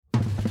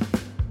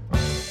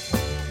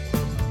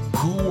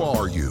Who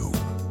are you?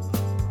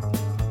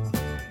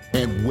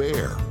 And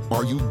where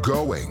are you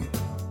going?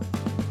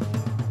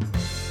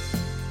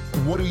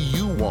 What do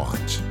you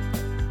want?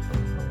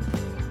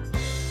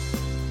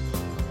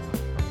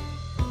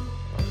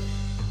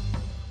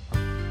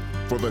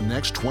 For the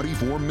next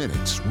 24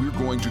 minutes, we're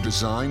going to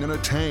design and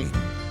attain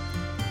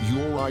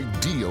your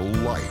ideal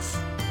life.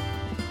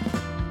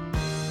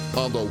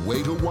 On the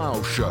Way to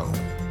Wow show.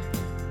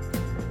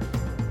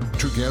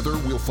 Together,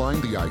 we'll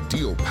find the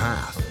ideal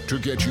path to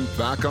get you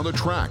back on the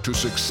track to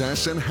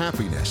success and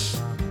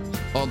happiness.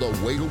 On the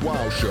Way to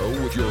Wow show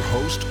with your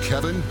host,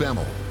 Kevin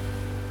Bemmel.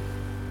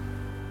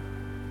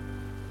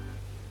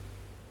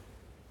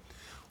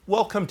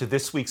 Welcome to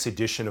this week's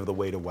edition of the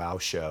Way to Wow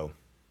show.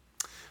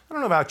 I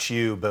don't know about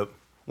you, but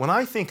when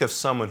I think of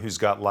someone who's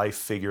got life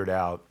figured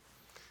out,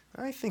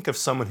 I think of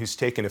someone who's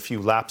taken a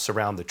few laps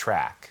around the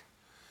track.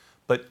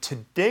 But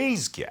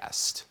today's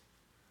guest,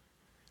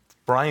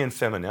 Brian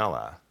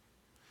Feminella,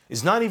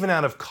 is not even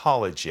out of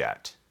college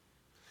yet.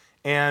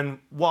 And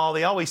while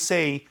they always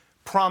say,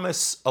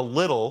 promise a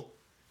little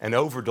and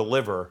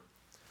over-deliver,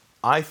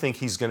 I think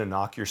he's going to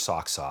knock your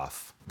socks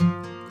off.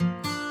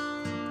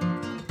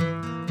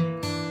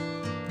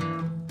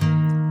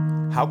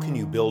 How can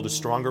you build a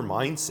stronger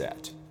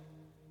mindset?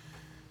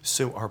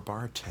 So our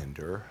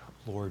bartender,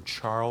 Lord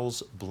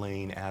Charles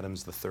Blaine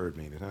Adams III,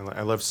 made it.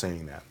 I love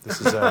saying that.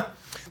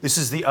 This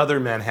is the other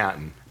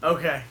Manhattan.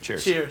 Okay.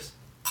 Cheers. Cheers.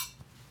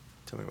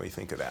 Tell me what you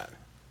think of that.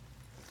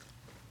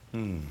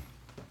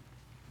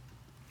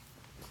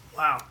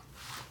 Wow.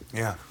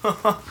 Yeah.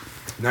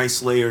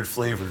 Nice layered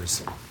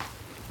flavors.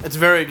 It's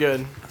very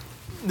good.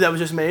 That was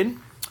just made?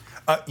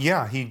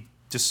 Yeah, he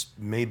just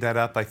made that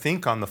up, I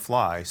think, on the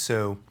fly.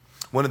 So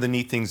one of the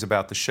neat things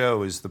about the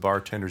show is the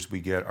bartenders we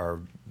get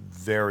are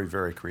very,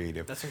 very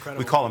creative. That's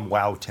incredible. We call them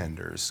wow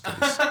tenders,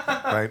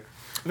 right?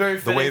 Very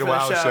fitting The Way to for the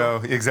Wow show.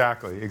 show.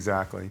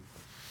 Exactly.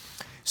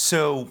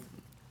 So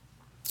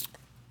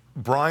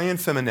Brian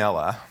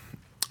Feminella,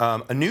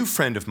 a new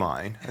friend of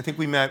mine, I think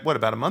we met,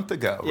 about a month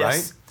ago, Yes.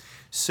 right?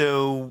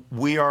 So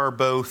we are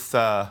both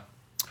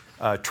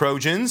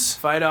Trojans.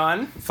 Fight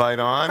on. Fight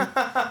on.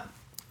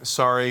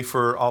 Sorry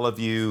for all of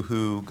you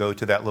who go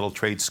to that little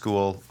trade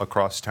school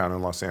across town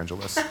in Los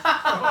Angeles.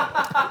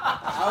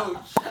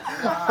 Ouch.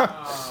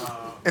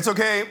 It's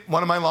okay.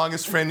 One of my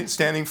longest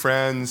standing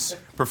friends,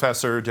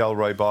 Professor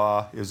Delroy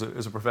Baugh, is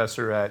a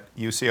professor at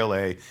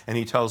UCLA, and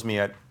he tells me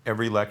at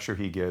every lecture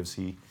he gives,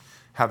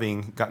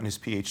 having gotten his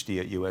PhD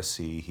at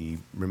USC, he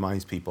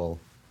reminds people,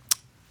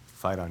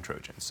 fight on,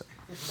 Trojans.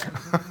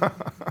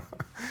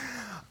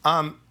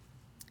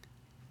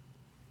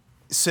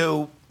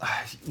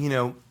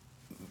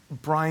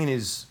 Brian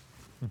is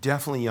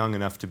definitely young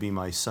enough to be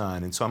my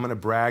son, and so I'm going to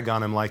brag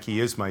on him like he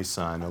is my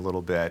son a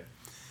little bit.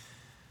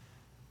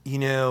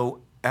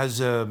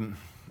 As a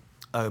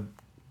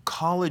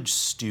college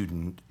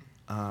student,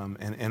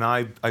 and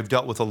I've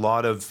dealt with a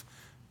lot of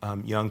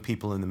young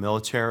people in the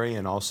military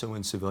and also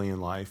in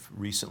civilian life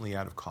recently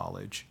out of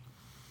college,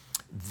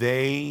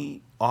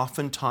 they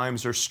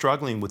oftentimes are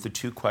struggling with the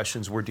two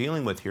questions we're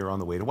dealing with here on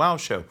the Way to Wow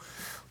show.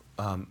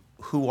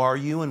 Who are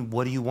you and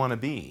what do you want to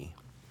be?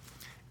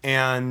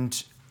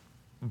 And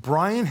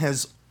Brian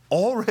has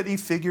already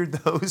figured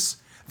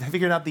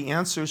out the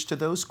answers to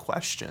those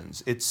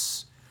questions.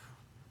 It's,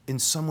 in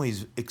some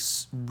ways,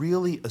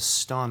 really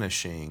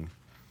astonishing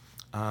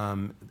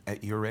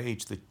at your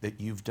age that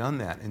you've done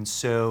that. And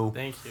so,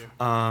 Thank you.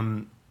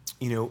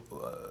 Your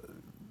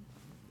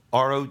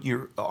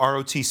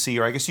ROTC,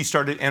 or I guess you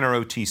started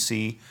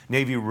NROTC,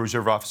 Navy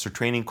Reserve Officer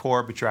Training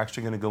Corps, but you're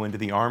actually going to go into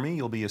the Army.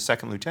 You'll be a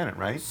second lieutenant,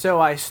 right? So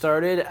I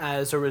started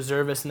as a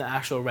reservist in the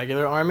actual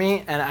regular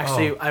Army, and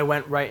actually I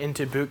went right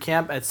into boot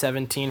camp at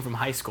 17 from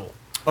high school.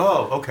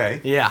 Oh,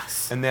 okay.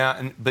 Yes.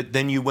 But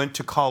then you went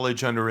to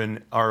college under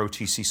an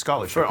ROTC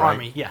scholarship, For right?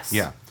 Army, yes.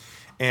 Yeah.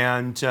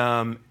 And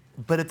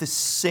but at the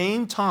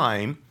same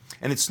time,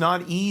 and it's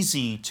not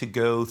easy to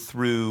go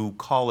through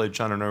college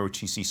on an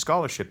ROTC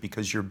scholarship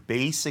because you're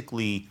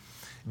basically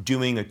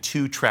doing a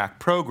two-track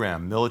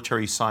program,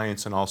 military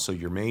science and also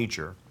your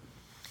major.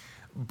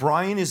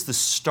 Brian is the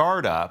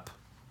startup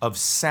of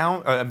is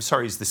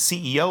the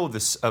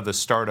CEO of a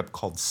startup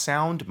called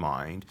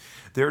SoundMind.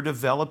 They're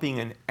developing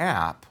an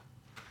app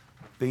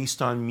based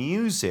on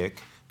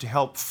music to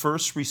help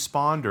first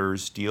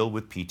responders deal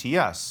with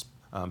PTS,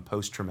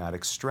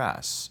 post-traumatic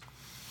stress.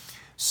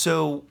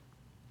 So,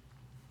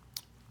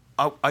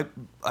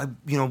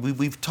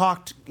 we've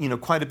talked,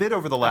 quite a bit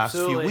over the last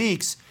Absolutely. few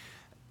weeks,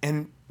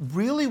 and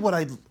really what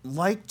I'd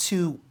like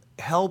to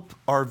help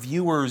our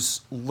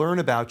viewers learn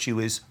about you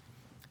is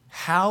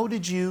how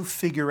did you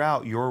figure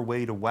out your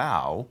way to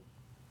wow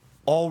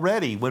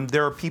already when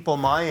there are people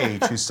my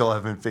age who still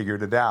haven't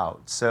figured it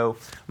out? So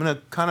I'm going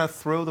to kind of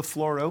throw the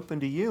floor open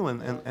to you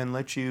and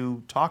let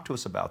you talk to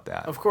us about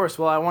that. Of course.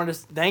 Well, I wanted to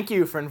thank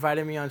you for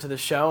inviting me onto the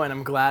show, and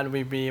I'm glad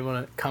we'd be able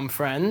to become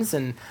friends.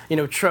 And,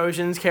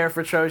 Trojans care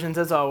for Trojans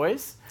as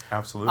always.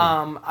 Absolutely.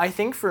 I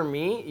think for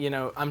me,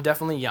 I'm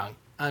definitely young.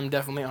 I'm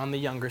definitely on the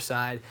younger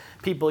side.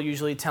 People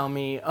usually tell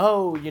me,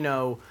 oh,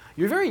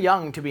 you're very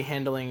young to be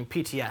handling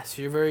PTS.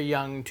 You're very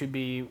young to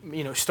be,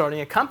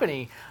 starting a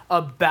company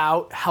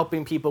about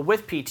helping people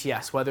with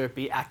PTS, whether it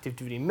be active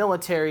duty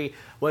military,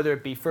 whether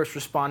it be first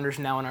responders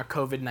now in our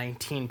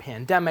COVID-19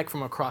 pandemic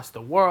from across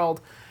the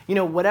world.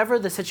 Whatever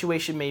the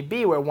situation may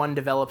be where one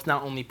develops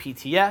not only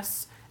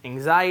PTS,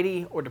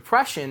 anxiety, or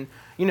depression,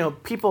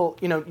 people,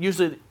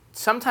 usually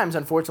sometimes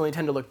unfortunately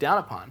tend to look down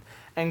upon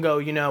and go,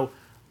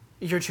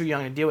 you're too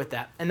young to deal with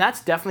that. And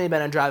that's definitely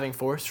been a driving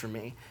force for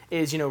me,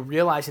 is,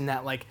 realizing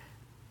that, like,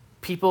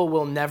 people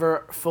will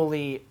never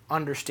fully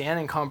understand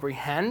and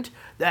comprehend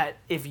that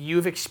if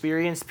you've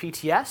experienced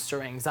PTS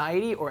or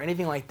anxiety or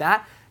anything like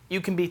that,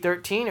 you can be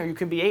 13 or you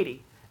can be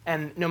 80.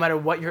 And no matter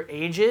what your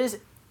age is,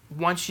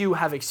 once you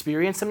have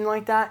experienced something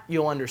like that,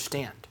 you'll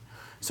understand.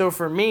 So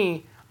for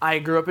me, I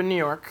grew up in New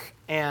York,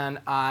 and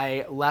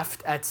I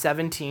left at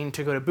 17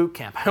 to go to boot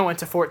camp. I went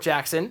to Fort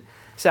Jackson,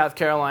 South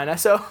Carolina,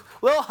 so a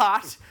little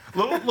hot.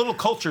 Little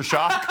culture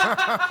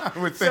shock.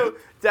 So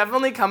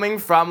definitely coming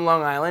from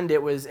Long Island,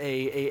 it was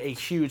a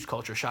huge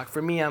culture shock.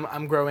 For me,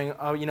 I'm growing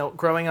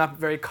up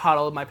very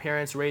coddled. My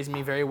parents raised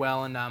me very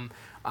well, and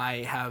I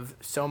have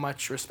so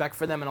much respect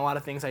for them, and a lot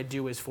of things I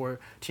do is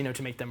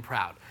to make them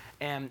proud.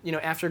 And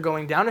after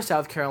going down to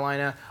South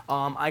Carolina,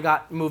 I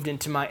got moved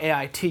into my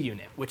AIT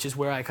unit, which is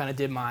where I kind of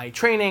did my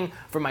training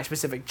for my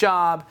specific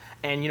job,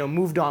 and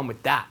moved on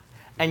with that.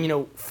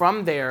 And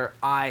from there,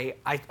 I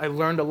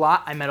learned a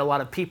lot. I met a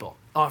lot of people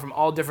from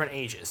all different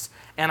ages,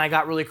 and I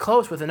got really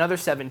close with another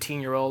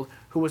 17-year-old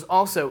who was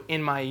also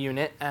in my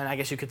unit, and I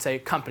guess you could say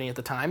company at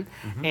the time.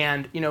 Mm-hmm.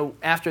 And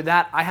after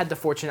that, I had the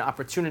fortunate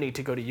opportunity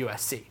to go to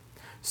USC.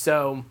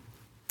 So,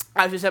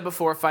 as you said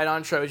before, fight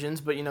on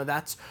Trojans, but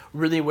that's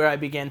really where I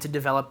began to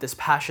develop this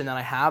passion that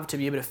I have to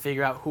be able to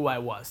figure out who I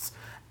was.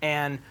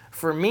 And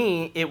for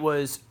me, it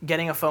was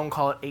getting a phone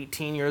call at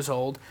 18 years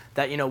old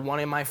that one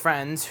of my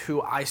friends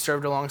who I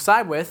served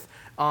alongside with,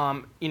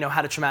 had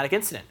a traumatic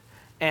incident,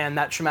 and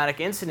that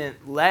traumatic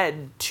incident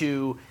led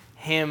to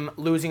him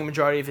losing a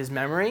majority of his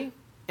memory,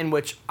 in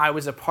which I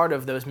was a part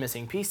of those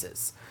missing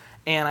pieces.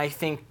 And I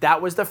think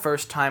that was the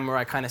first time where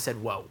I kind of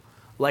said, "Whoa,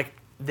 like."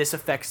 This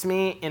affects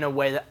me in a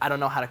way that I don't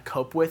know how to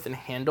cope with and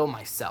handle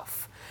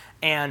myself."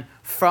 And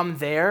from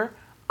there,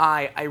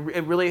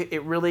 it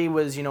really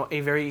was,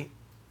 a very,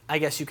 I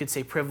guess you could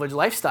say, privileged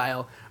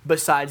lifestyle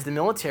besides the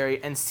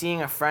military, and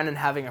seeing a friend and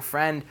having a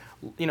friend,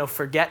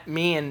 forget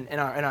me and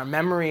our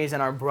memories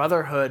and our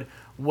brotherhood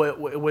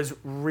was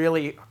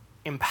really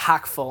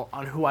impactful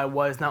on who I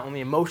was, not only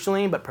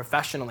emotionally, but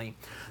professionally.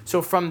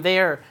 So from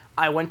there,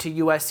 I went to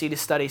USC to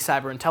study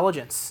cyber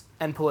intelligence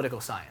and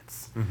political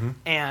science. Mm-hmm.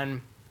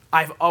 And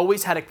I've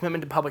always had a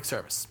commitment to public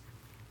service,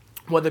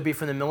 whether it be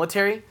from the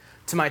military,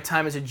 to my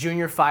time as a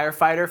junior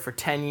firefighter for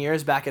 10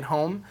 years back at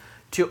home,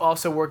 to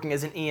also working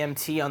as an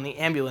EMT on the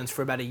ambulance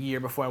for about a year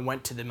before I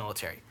went to the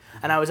military.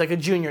 And I was like a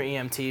junior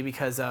EMT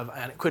because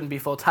I couldn't be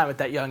full-time at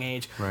that young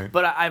age. Right.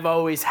 But I've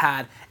always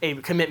had a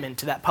commitment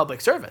to that public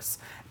service.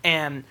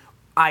 And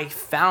I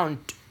found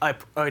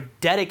a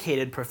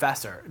dedicated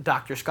professor,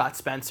 Dr. Scott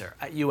Spencer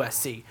at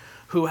USC,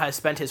 who has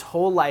spent his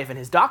whole life in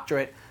his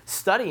doctorate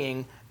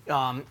studying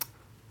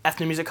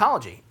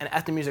ethnomusicology. And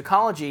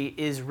ethnomusicology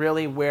is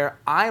really where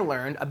I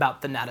learned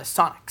about the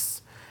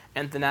Natasonics.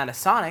 And the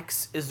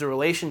Natasonics is the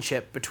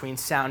relationship between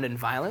sound and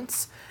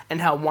violence, and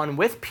how one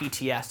with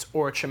PTS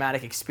or a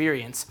traumatic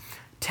experience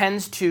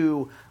tends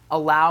to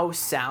allow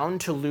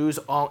sound to lose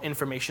all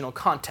informational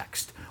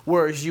context.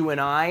 Whereas you and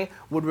I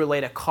would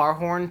relate a car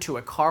horn to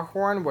a car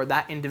horn, where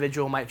that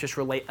individual might just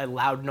relate a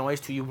loud noise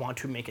to you want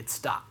to make it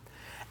stop.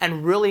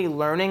 And really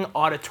learning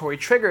auditory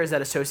triggers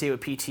that associate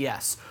with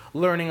PTS,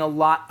 learning a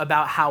lot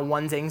about how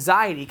one's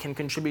anxiety can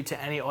contribute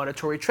to any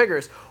auditory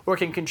triggers, or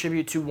can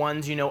contribute to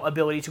one's,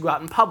 ability to go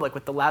out in public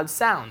with the loud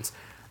sounds.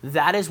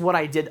 That is what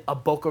I did a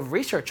bulk of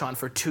research on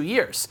for 2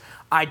 years.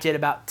 I did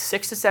about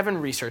 6 to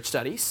 7 research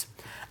studies.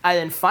 And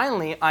then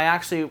finally, I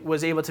actually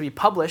was able to be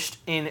published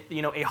in,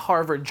 a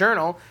Harvard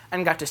journal,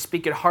 and got to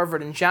speak at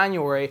Harvard in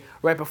January,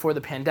 right before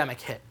the pandemic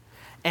hit.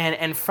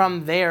 And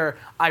from there,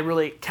 I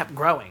really kept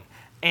growing.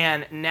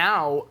 And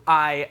now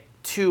I,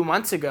 2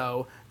 months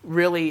ago,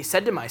 really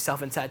said to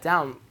myself and sat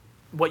down,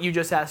 what you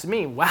just asked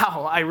me,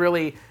 wow, I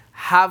really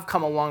have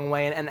come a long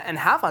way and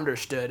have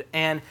understood.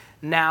 And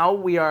now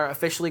we are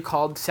officially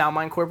called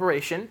SoundMind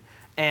Corporation,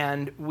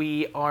 and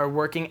we are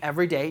working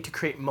every day to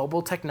create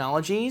mobile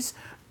technologies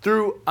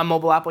through a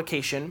mobile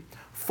application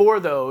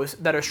for those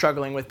that are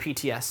struggling with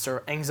PTS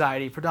or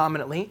anxiety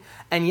predominantly.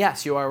 And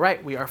yes, you are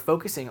right, we are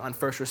focusing on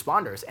first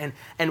responders.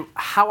 And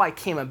how I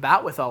came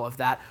about with all of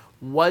that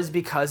was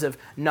because of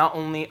not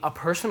only a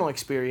personal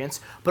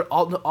experience, but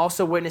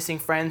also witnessing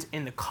friends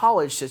in the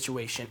college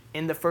situation,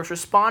 in the first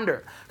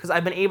responder, because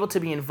I've been able to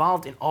be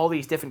involved in all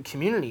these different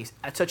communities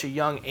at such a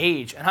young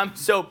age, and I'm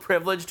so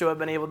privileged to have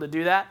been able to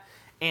do that.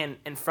 And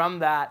from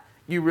that,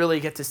 you really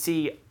get to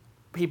see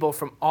people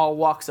from all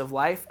walks of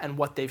life and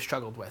what they've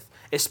struggled with,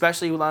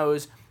 especially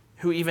those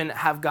who even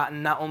have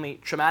gotten not only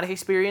traumatic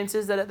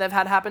experiences that they've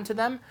had happen to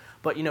them,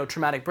 but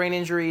traumatic brain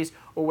injuries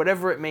or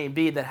whatever it may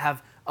be that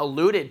have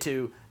alluded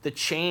to the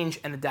change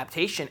and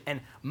adaptation.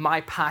 And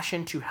my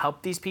passion to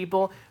help these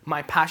people,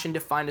 my passion to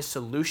find a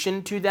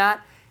solution to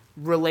that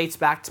relates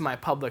back to my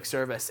public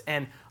service.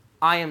 And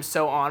I am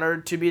so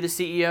honored to be the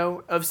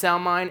CEO of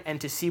SoundMind and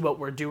to see what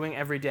we're doing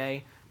every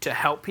day to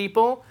help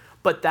people.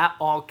 But that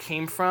all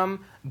came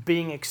from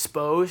being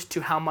exposed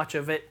to how much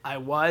of it I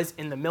was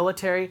in the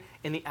military,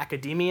 in the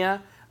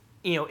academia,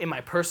 in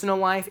my personal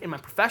life, in my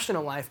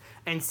professional life,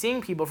 and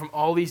seeing people from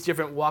all these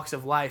different walks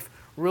of life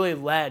really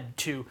led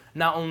to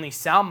not only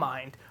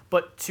SoundMind,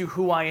 but to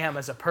who I am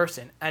as a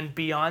person. And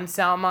beyond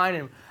SoundMind,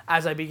 and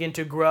as I begin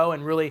to grow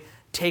and really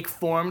take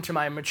form to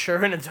my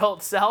mature and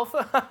adult self,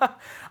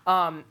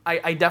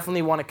 I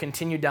definitely want to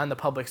continue down the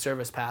public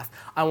service path.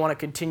 I want to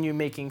continue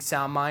making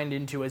SoundMind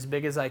into as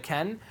big as I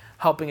can,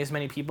 helping as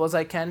many people as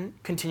I can,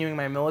 continuing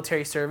my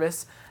military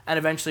service, and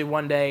eventually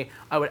one day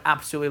I would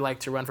absolutely like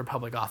to run for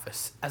public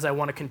office, as I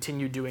want to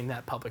continue doing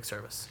that public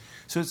service.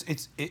 So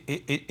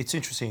it's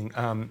interesting.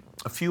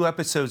 A few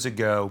episodes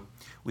ago,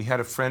 we had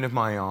a friend of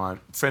mine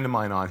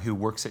on who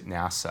works at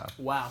NASA.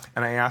 Wow.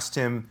 And I asked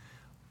him,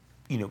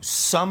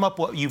 sum up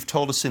what you've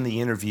told us in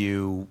the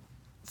interview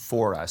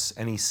for us.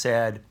 And he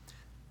said,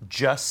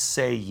 just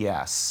say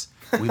yes.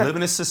 We live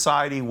in a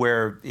society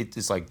where it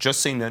is like,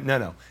 just say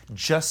no.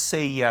 Just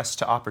say yes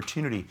to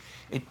opportunity.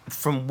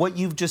 From what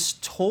you've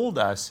just told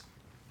us,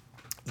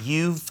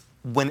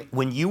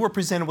 when you were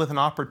presented with an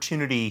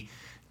opportunity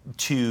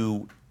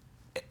to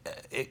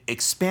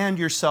expand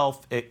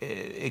yourself,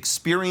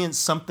 experience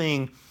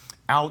something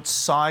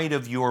outside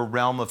of your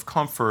realm of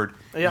comfort,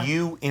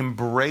 you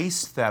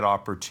embraced that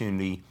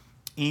opportunity,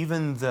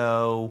 even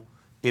though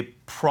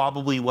it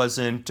probably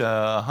wasn't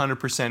a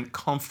 100%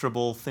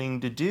 comfortable thing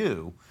to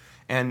do.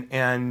 And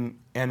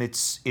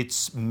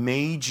it's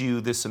made you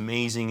this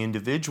amazing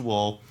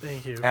individual.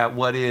 Thank you. At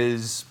what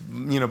is,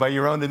 by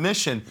your own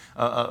admission,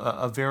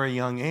 a very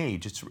young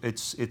age.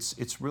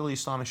 It's really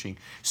astonishing.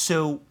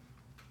 So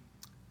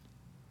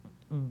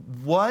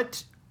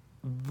what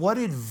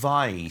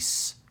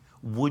advice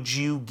would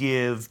you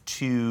give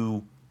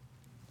to,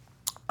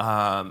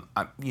 I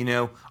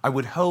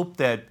would hope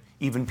that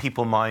even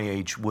people my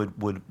age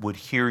would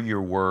hear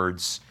your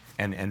words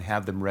and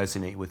have them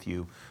resonate with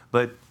you,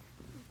 but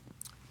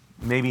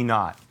maybe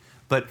not.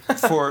 But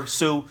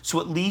so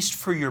at least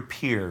for your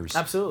peers,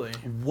 absolutely,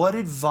 what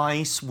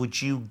advice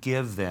would you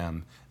give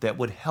them that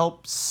would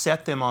help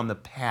set them on the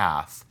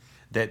path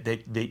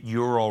that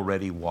you're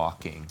already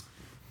walking?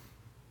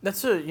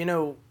 That's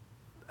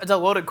it's a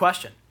loaded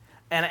question.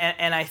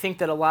 And I think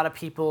that a lot of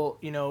people,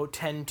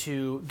 tend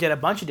to get a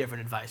bunch of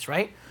different advice,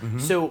 right? Mm-hmm.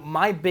 So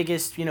my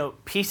biggest,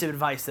 piece of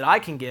advice that I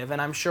can give,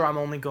 and I'm sure I'm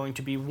only going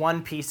to be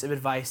one piece of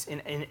advice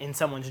in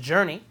someone's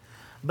journey,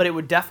 but it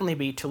would definitely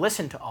be to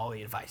listen to all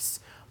the advice.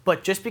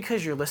 But just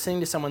because you're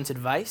listening to someone's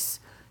advice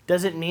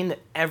doesn't mean that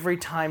every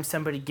time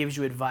somebody gives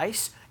you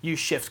advice, you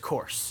shift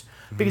course.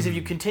 Because if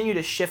you continue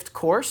to shift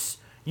course,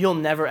 you'll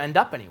never end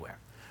up anywhere.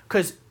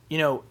 Because,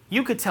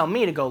 you could tell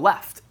me to go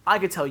left. I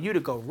could tell you to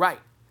go right.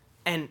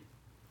 And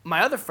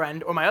my other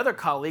friend or my other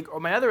colleague or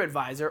my other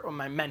advisor or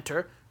my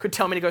mentor could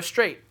tell me to go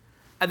straight.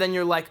 And then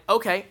you're like,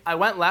 okay, I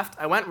went left,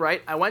 I went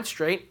right, I went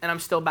straight, and I'm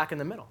still back in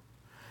the middle.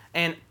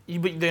 And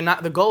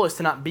the goal is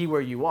to not be where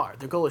you are.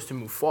 The goal is to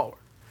move forward.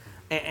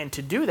 And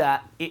to do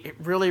that, it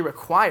really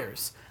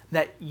requires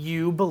that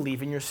you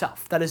believe in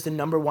yourself. That is the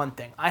number one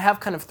thing. I have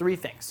kind of three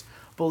things.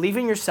 Believe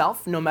in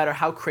yourself, no matter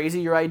how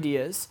crazy your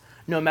idea is,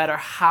 no matter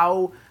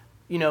how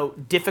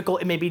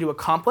difficult it may be to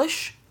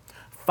accomplish.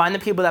 Find the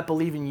people that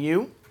believe in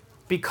you.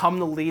 Become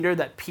the leader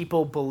that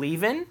people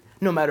believe in,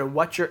 no matter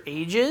what your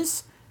age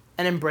is,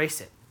 and embrace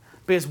it.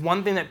 Because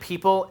one thing that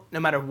people, no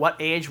matter what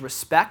age,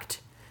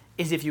 respect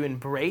is if you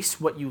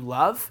embrace what you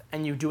love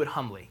and you do it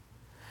humbly.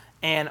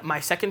 And my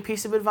second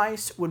piece of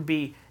advice would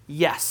be,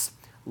 yes,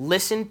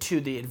 listen to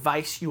the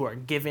advice you are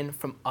given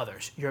from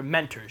others, your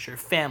mentors, your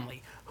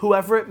family,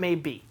 whoever it may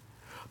be.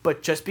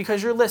 But just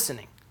because you're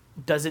listening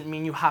doesn't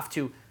mean you have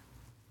to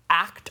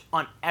act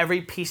on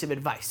every piece of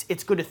advice.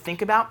 It's good to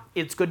think about,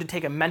 it's good to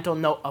take a mental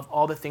note of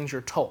all the things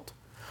you're told.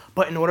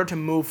 But in order to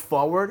move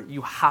forward,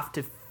 you have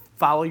to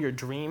follow your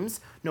dreams,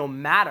 no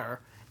matter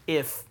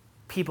if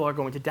people are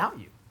going to doubt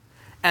you.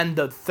 And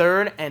the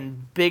third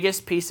and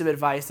biggest piece of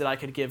advice that I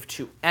could give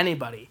to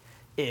anybody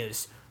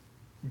is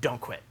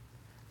don't quit.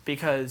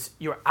 Because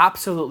you're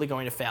absolutely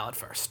going to fail at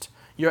first.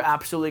 You're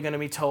absolutely going to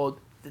be told,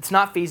 it's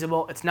not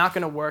feasible, it's not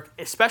going to work,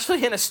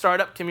 especially in a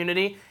startup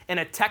community, in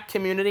a tech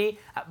community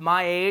at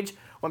my age,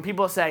 when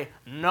people say,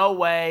 no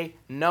way,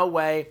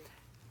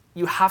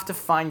 you have to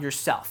find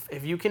yourself.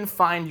 If you can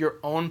find your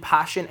own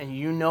passion and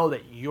you know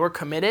that you're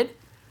committed,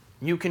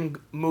 you can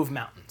move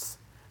mountains.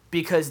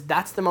 Because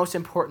that's the most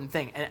important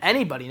thing. And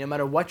anybody, no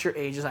matter what your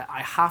age is,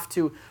 I have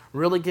to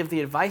really give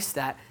the advice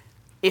that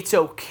it's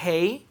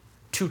okay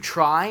to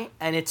try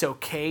and it's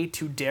okay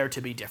to dare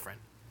to be different.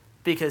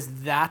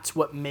 Because that's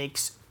what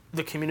makes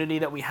the community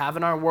that we have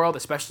in our world,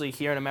 especially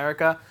here in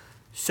America,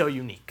 so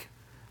unique.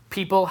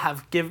 people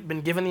have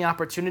been given the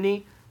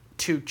opportunity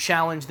to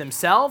challenge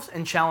themselves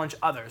and challenge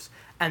others.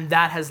 And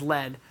that has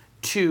led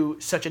to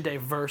such a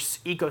diverse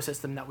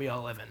ecosystem that we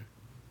all live in.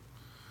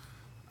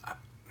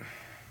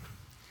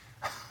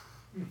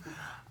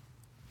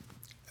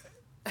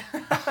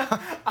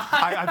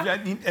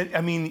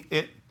 I mean,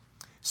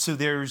 so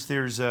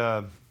there's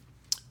a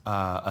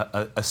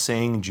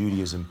saying in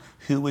Judaism: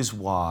 "Who is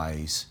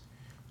wise?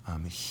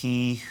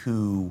 He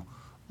who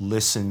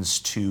listens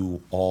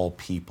to all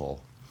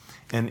people."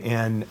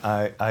 And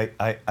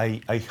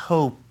I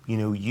hope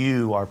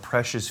you, our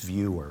precious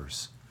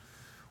viewers,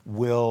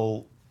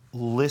 will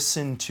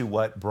listen to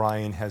what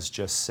Brian has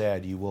just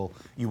said. You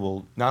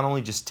will not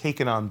only just take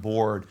it on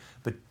board,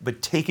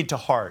 but take it to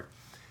heart.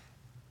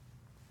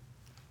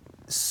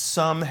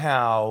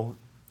 Somehow,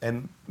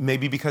 and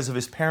maybe because of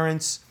his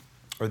parents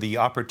or the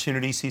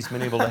opportunities he's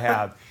been able to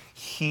have,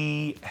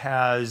 he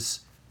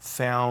has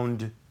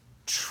found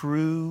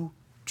true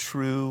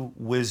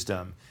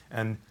wisdom.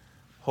 And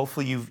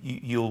hopefully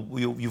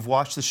you've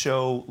watched the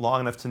show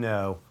long enough to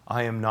know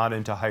I am not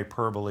into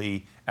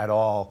hyperbole at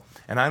all,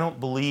 and I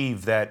don't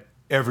believe that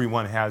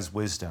everyone has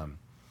wisdom.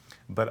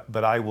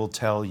 But I will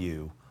tell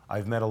you,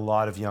 I've met a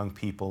lot of young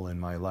people in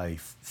my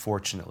life,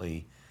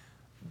 fortunately.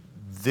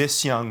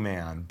 This young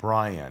man,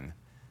 Brian,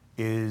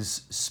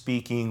 is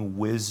speaking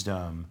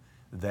wisdom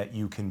that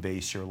you can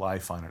base your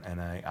life on.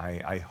 And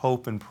I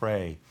hope and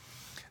pray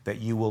that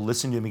you will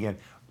listen to him again.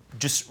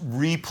 Just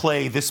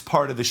replay this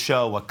part of the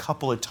show a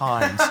couple of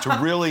times to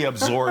really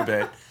absorb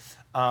it.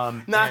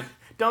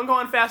 Don't go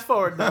on fast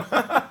forward, though.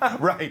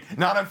 Right,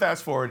 not on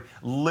fast forward.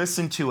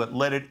 Listen to it.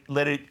 Let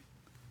it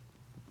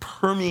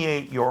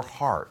permeate your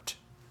heart.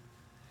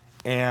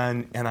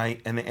 And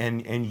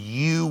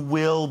you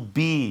will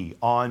be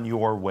on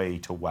your way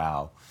to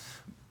wow.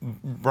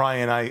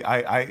 Brian,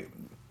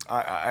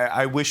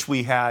 I wish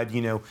we had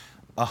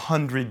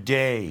 100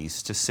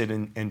 days to sit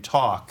and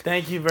talk.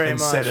 Thank you very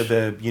much. Instead of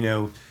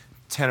the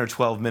 10 or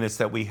 12 minutes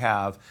that we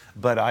have.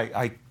 But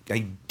I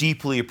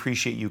deeply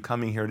appreciate you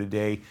coming here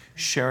today,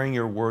 sharing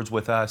your words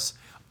with us.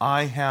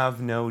 I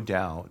have no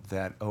doubt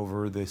that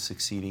over the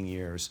succeeding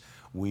years,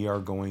 we are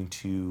going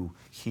to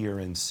hear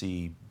and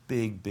see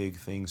big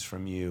things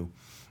from you,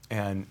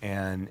 and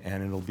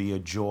it'll be a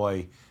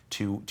joy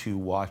to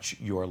watch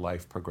your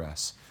life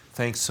progress.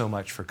 Thanks so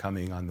much for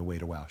coming on the Way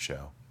to Wow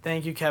show.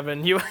 Thank you,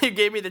 Kevin. You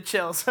gave me the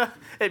chills.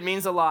 It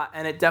means a lot,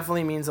 and it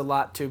definitely means a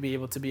lot to be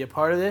able to be a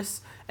part of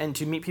this and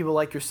to meet people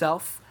like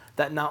yourself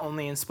that not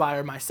only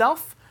inspire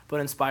myself,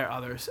 but inspire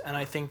others. And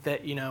I think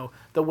that,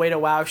 the Way to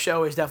Wow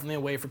show is definitely a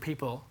way for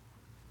people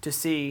to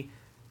see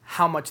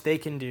how much they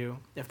can do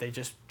if they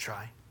just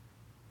try.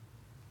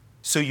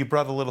 So you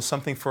brought a little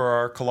something for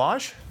our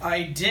collage?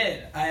 I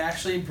did. I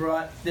actually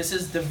brought, this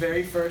is the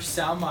very first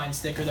Sound Mind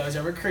sticker that was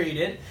ever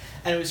created,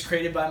 and it was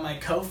created by my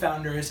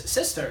co-founder's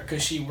sister,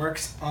 because she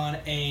works on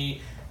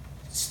a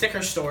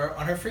sticker store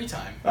on her free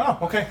time. Oh,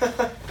 okay.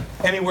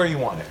 Anywhere you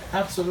want it.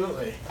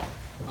 Absolutely.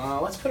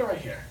 Let's put it right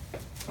here.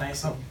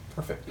 Nice and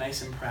perfect.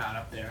 Nice and proud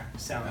up there.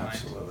 Sound Mind.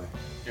 Absolutely.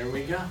 Here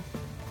we go.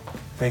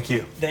 Thank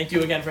you. Thank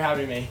you again for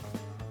having me.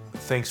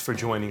 Thanks for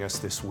joining us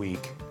this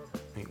week.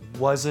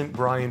 Wasn't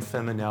Brian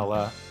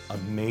Feminella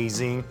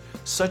amazing?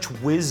 Such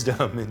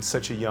wisdom in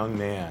such a young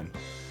man.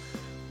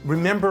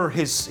 Remember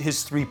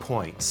his 3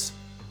 points.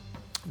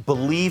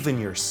 Believe in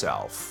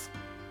yourself.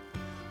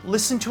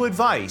 Listen to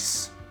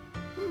advice,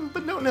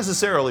 but don't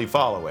necessarily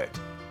follow it.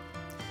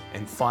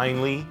 And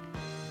finally,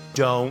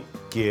 don't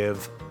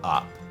give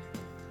up.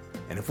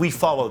 And if we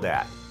follow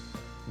that,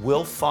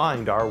 we'll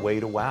find our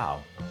way to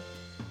wow.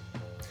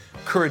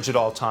 Courage at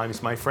all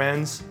times, my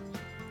friends.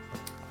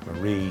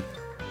 Marie,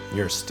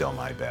 you're still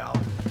my belle.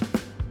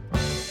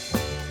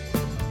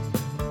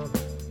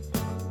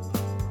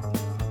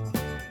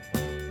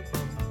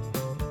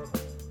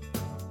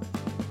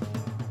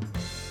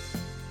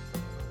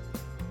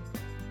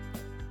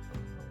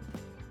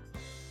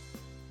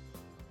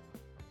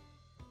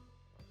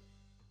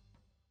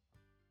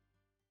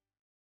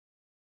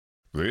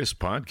 This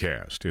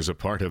podcast is a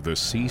part of the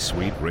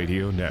C-Suite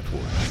Radio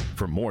Network.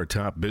 For more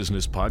top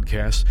business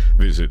podcasts,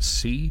 visit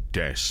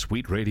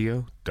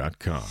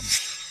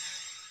c-suiteradio.com.